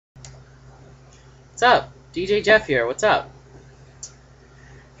What's up? DJ Jeff here. What's up?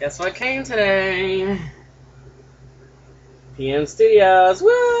 Guess what came today? PM Studios.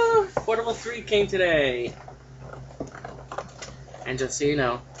 Woo! Portable 3 came today. And just so you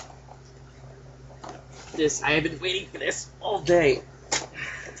know, I have been waiting for this all day.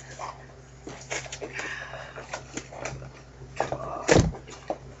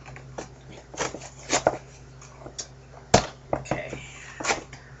 Okay.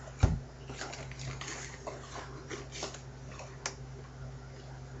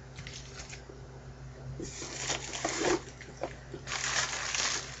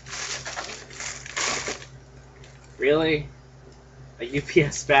 Really? A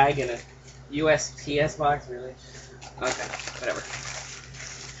UPS bag and a USPS box? Really? Okay, whatever.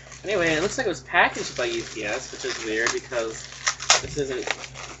 Anyway, it looks like it was packaged by UPS, which is weird because this isn't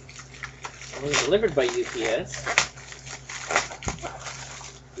delivered by UPS.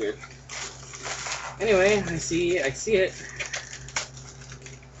 Weird. Anyway, I see it.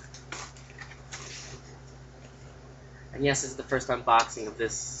 And yes, this is the first unboxing of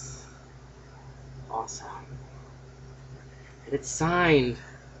this. Awesome. And it's signed.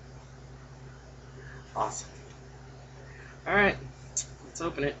 Awesome. Alright, let's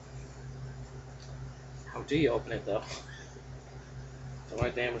open it. How do you open it though? Don't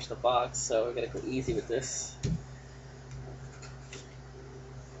want to damage the box, so we gotta go easy with this.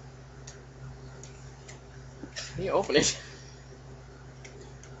 How do you open it?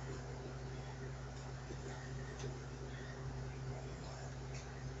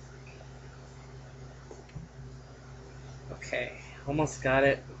 Okay, almost got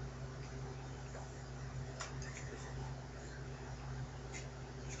it.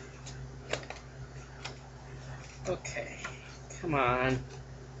 Okay, come on.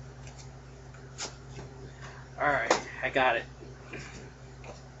 Alright, I got it.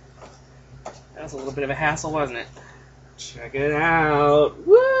 That was a little bit of a hassle, wasn't it? Check it out.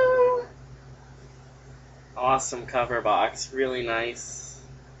 Woo! Awesome cover box, really nice.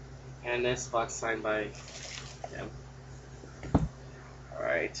 And this box signed by him.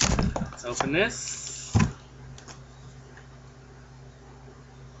 Alright, let's open this.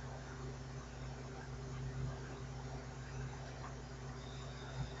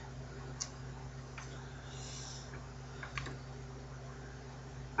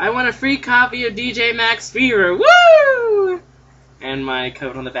 I want a free copy of DJMAX Fever, woo! And my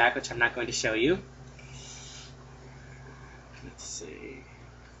code on the back, which I'm not going to show you. Let's see.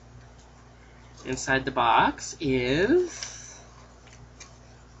 Inside the box is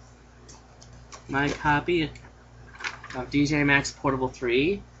my copy of DJMAX Portable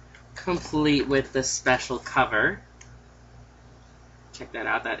 3, complete with the special cover. Check that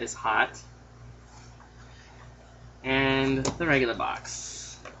out, that is hot. And the regular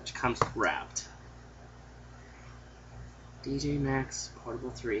box, which comes wrapped. DJMAX Portable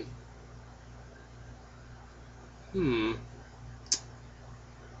 3.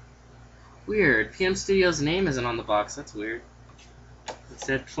 Weird. PM Studios' name isn't on the box. That's weird. It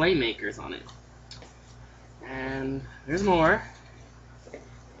said Playmakers on it. And there's more.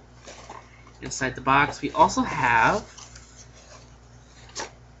 Inside the box, we also have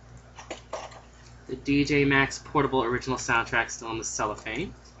the DJMAX Portable Original Soundtrack still in the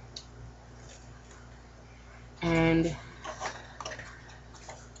cellophane. And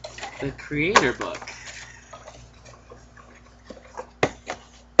the creator book.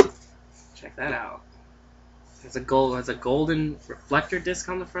 Check that out. Has a golden reflector disc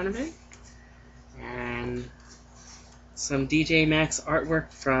on the front of it. And some DJMAX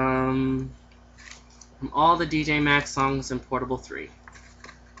artwork from all the DJMAX songs in Portable 3.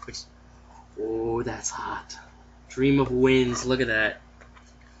 Which, oh, that's hot. Dream of Winds, look at that.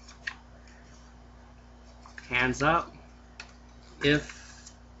 Hands up.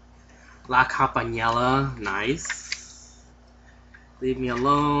 If La Campanella, nice. Leave Me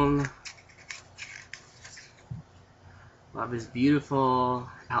Alone. Love is Beautiful.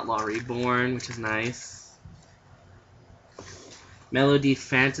 Outlaw Reborn, which is nice. Melody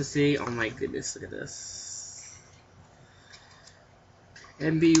Fantasy, oh my goodness, look at this.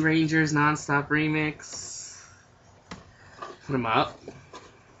 MB Rangers Nonstop Remix. Put them up.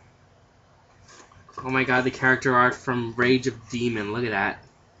 Oh my god, the character art from Rage of Demon, look at that.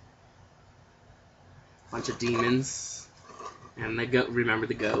 Bunch of demons. And the goat, remember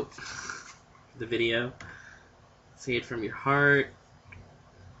the goat. The video. Say It From Your Heart.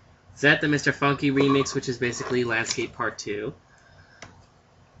 Zet the Mr. Funky remix, which is basically Landscape Part 2.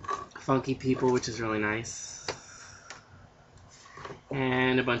 Funky People, which is really nice.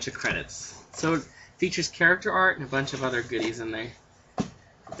 And a bunch of credits. So it features character art and a bunch of other goodies in there.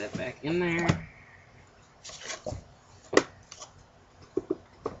 Put that back in there.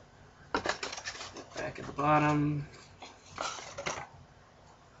 bottom.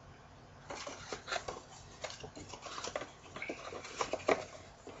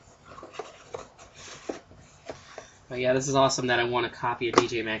 But yeah, this is awesome that I won a copy of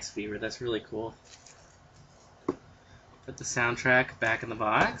DJMAX Fever. That's really cool. Put the soundtrack back in the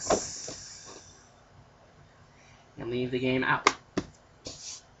box. And leave the game out.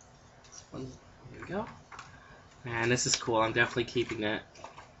 There we go. And this is cool. I'm definitely keeping that.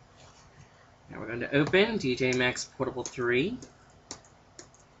 Now we're going to open DJMAX Portable 3.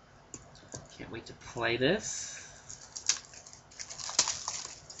 Can't wait to play this.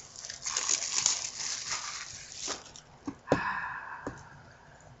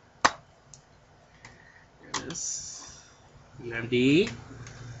 UMD.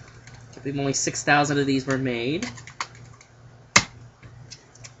 I believe only 6,000 of these were made.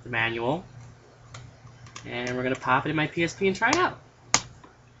 The manual. And we're going to pop it in my PSP and try it out.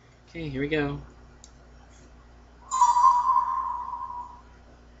 Okay, here we go.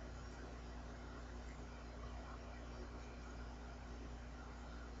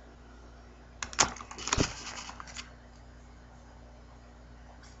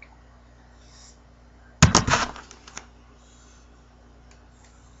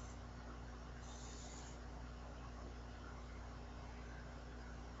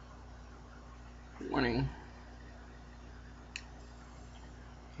 Warning.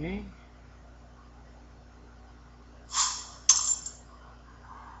 Okay.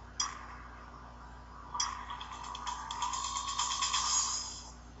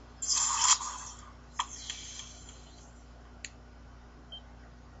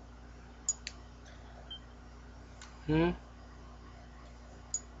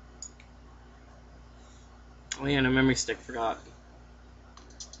 Oh yeah, no memory stick, forgot.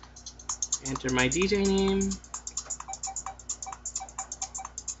 Enter my DJ name.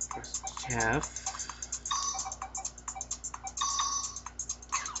 Press Jeff.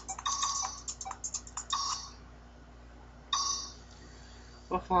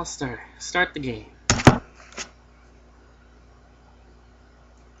 Buffalo starter. Start the game.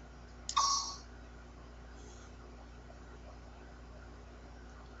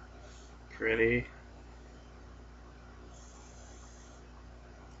 Pretty.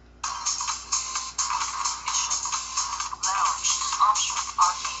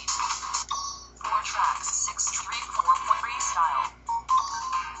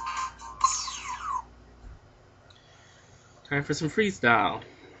 Time for some freestyle.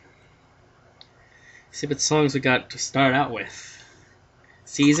 See what songs we got to start out with.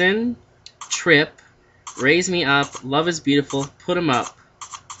 Season, Trip, Raise Me Up, Love Is Beautiful, Put 'Em Up.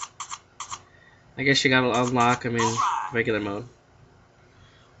 I guess you gotta unlock them in regular mode.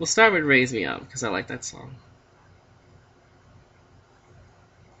 We'll start with Raise Me Up, because I like that song.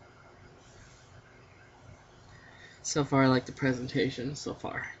 So far, I like the presentation so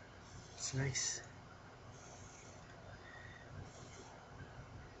far. It's nice.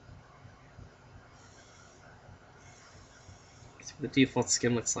 See what the default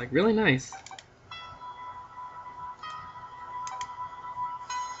skin looks like. Really nice.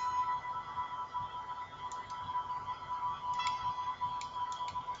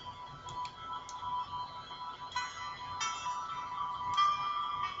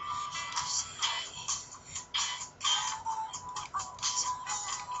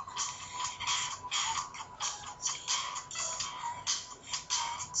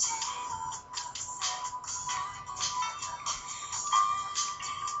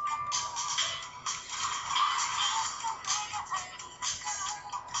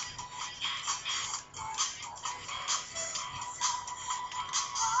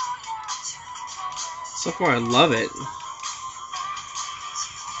 So far, I love it.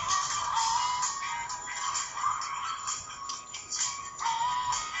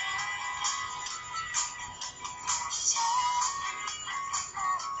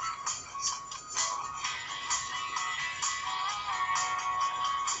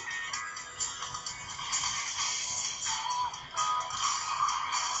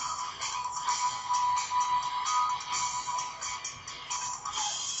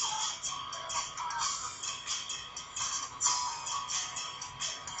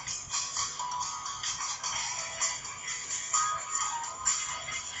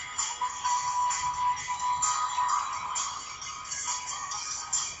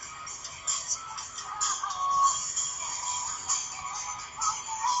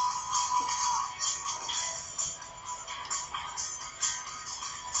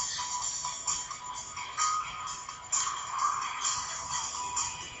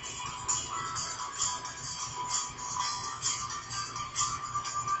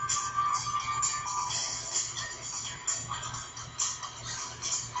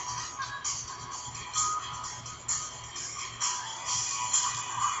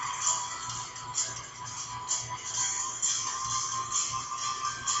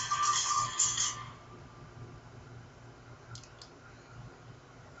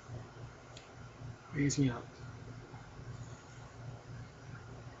 Raise me up.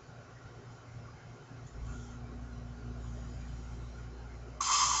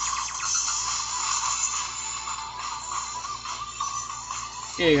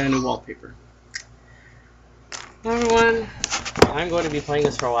 Okay, I got a new wallpaper. Hello everyone, I'm going to be playing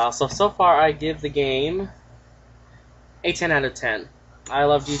this for a while. So far I give the game a 10 out of 10. I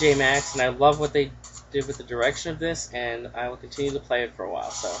love DJMAX and I love what they did with the direction of this, and I will continue to play it for a while.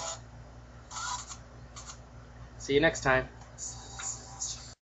 So, see you next time.